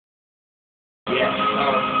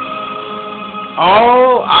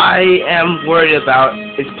All I am worried about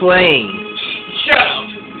is playing. Shut up!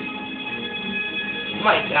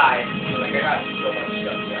 My God, like I got so much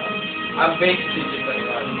stuff now. I'm basically just gonna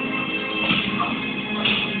run.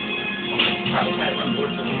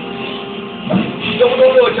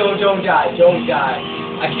 Don't die, don't die.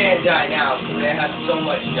 I can't die now because I have so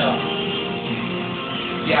much stuff.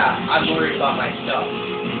 Yeah, I'm worried about my stuff.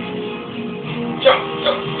 Jump,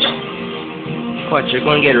 jump, jump. What, you're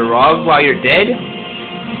going to get robbed while you're dead?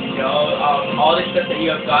 No, all the stuff that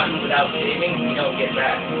you have gotten without saving, you don't get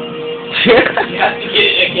back. You have to get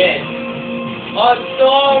it again. I'm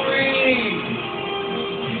sorry!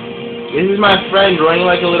 This is my friend running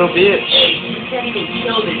like a little bitch. Hey, you can't even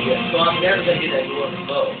kill this yet, so I'm never gonna get that dwarf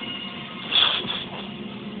bow.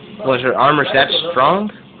 Was her armor that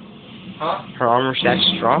strong? Huh? Her armor that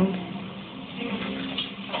strong?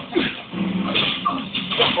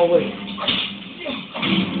 Oh, wait.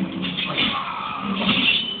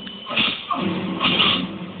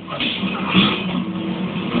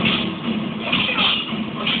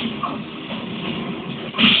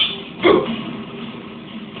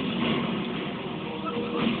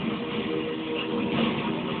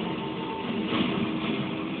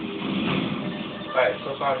 Alright, so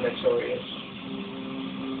far I'm victorious.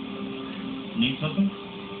 Need something?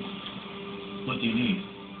 What do you need?